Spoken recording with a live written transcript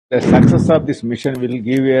The success of this mission will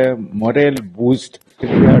give a morale boost. We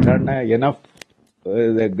have done enough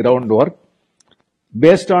the groundwork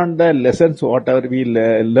based on the lessons whatever we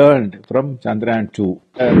learned from Chandrayaan-2.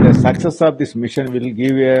 The success of this mission will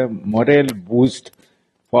give a morale boost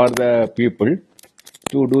for the people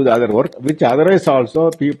to do the other work, which otherwise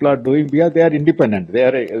also people are doing because they are independent. They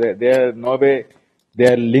are no way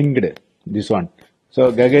they are linked. This one. So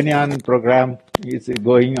Gaganyaan program is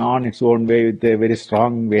going on its own way with a very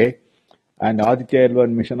strong way, and Aditya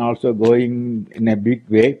L1 mission also going in a big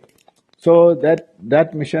way. So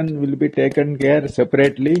that mission will be taken care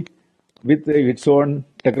separately with its own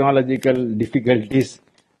technological difficulties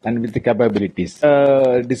and with the capabilities.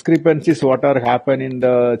 Discrepancies what are happen in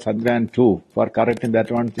the Chandrayaan-2, for correcting that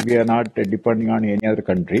one, we are not depending on any other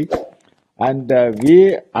country. And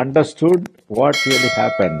we understood what really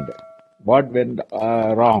happened, what went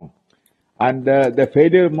wrong. And the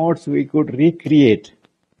failure modes we could recreate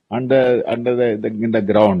in the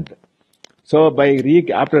ground. So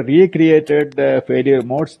after recreated the failure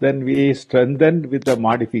modes, then we strengthened with the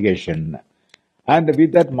modification. And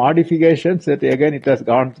with that modifications, that again it has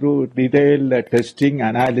gone through detailed testing,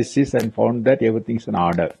 analysis, and found that everything is in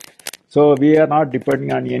order. So we are not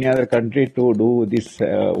depending on any other country to do this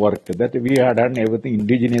work. That we have done everything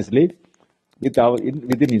indigenously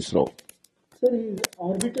within ISRO. Sir, his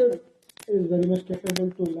orbiter is very much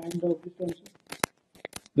capable to land the orbiter.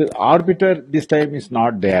 The orbiter this time is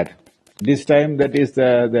not there. This time, that is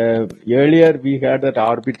the earlier we had that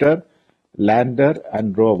orbiter, lander,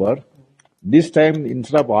 and rover. This time,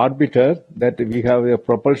 instead of orbiter, that we have a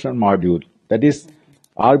propulsion module. That is,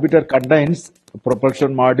 orbiter contains a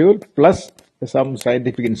propulsion module plus some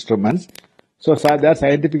scientific instruments. So that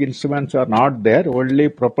scientific instruments are not there. Only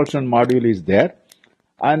propulsion module is there,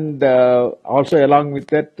 and also along with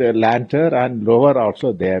that, lander and rover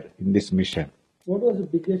also there in this mission. What was the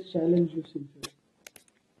biggest challenge you see, sir?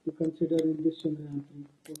 You consider in this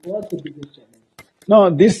Chandrayaan-3? What was the biggest challenge? No,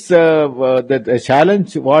 this the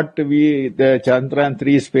challenge what the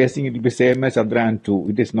Chandrayaan-3 is facing, it will be same as Chandrayaan-2.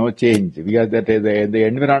 It is no change because that the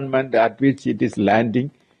environment at which it is landing,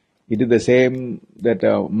 it is the same that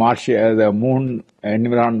the moon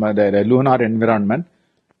environment, the lunar environment.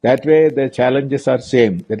 That way the challenges are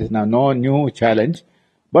same. There is now no new challenge.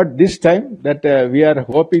 But this time that we are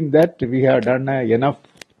hoping that we have done enough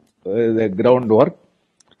the groundwork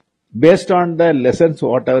based on the lessons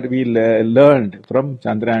whatever we learned from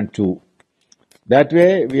Chandrayaan-2. That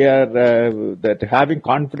way we are that having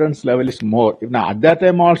confidence level is more. Now at that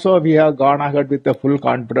time also we have gone ahead with the full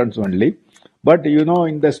confidence only. But you know,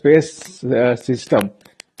 in the space system,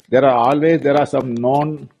 there are some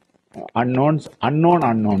known unknowns, unknown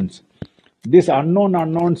unknowns. These unknown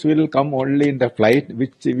unknowns will come only in the flight,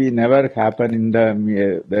 which we never happen in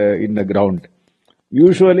the ground.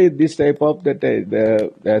 Usually, this type of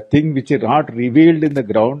the thing which is not revealed in the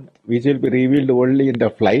ground, which will be revealed only in the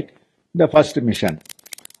flight, the first mission.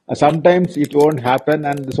 Sometimes it won't happen,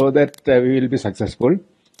 and so that we will be successful.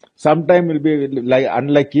 Sometimes will be like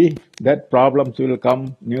unlucky that problems will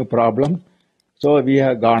come, new problems. So we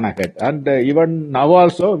have gone ahead, and even now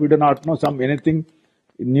also we do not know anything.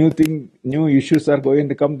 New issues are going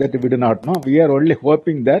to come that we do not know. We are only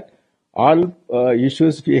hoping that all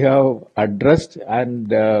issues we have addressed and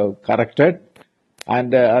corrected,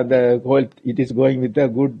 and the whole it is going with a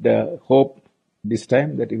good hope this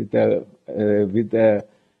time that with the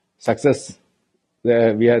success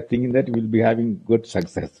we are thinking that we will be having good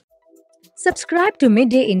success. Subscribe to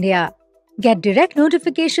Midday India. Get direct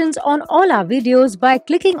notifications on all our videos by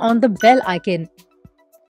clicking on the bell icon.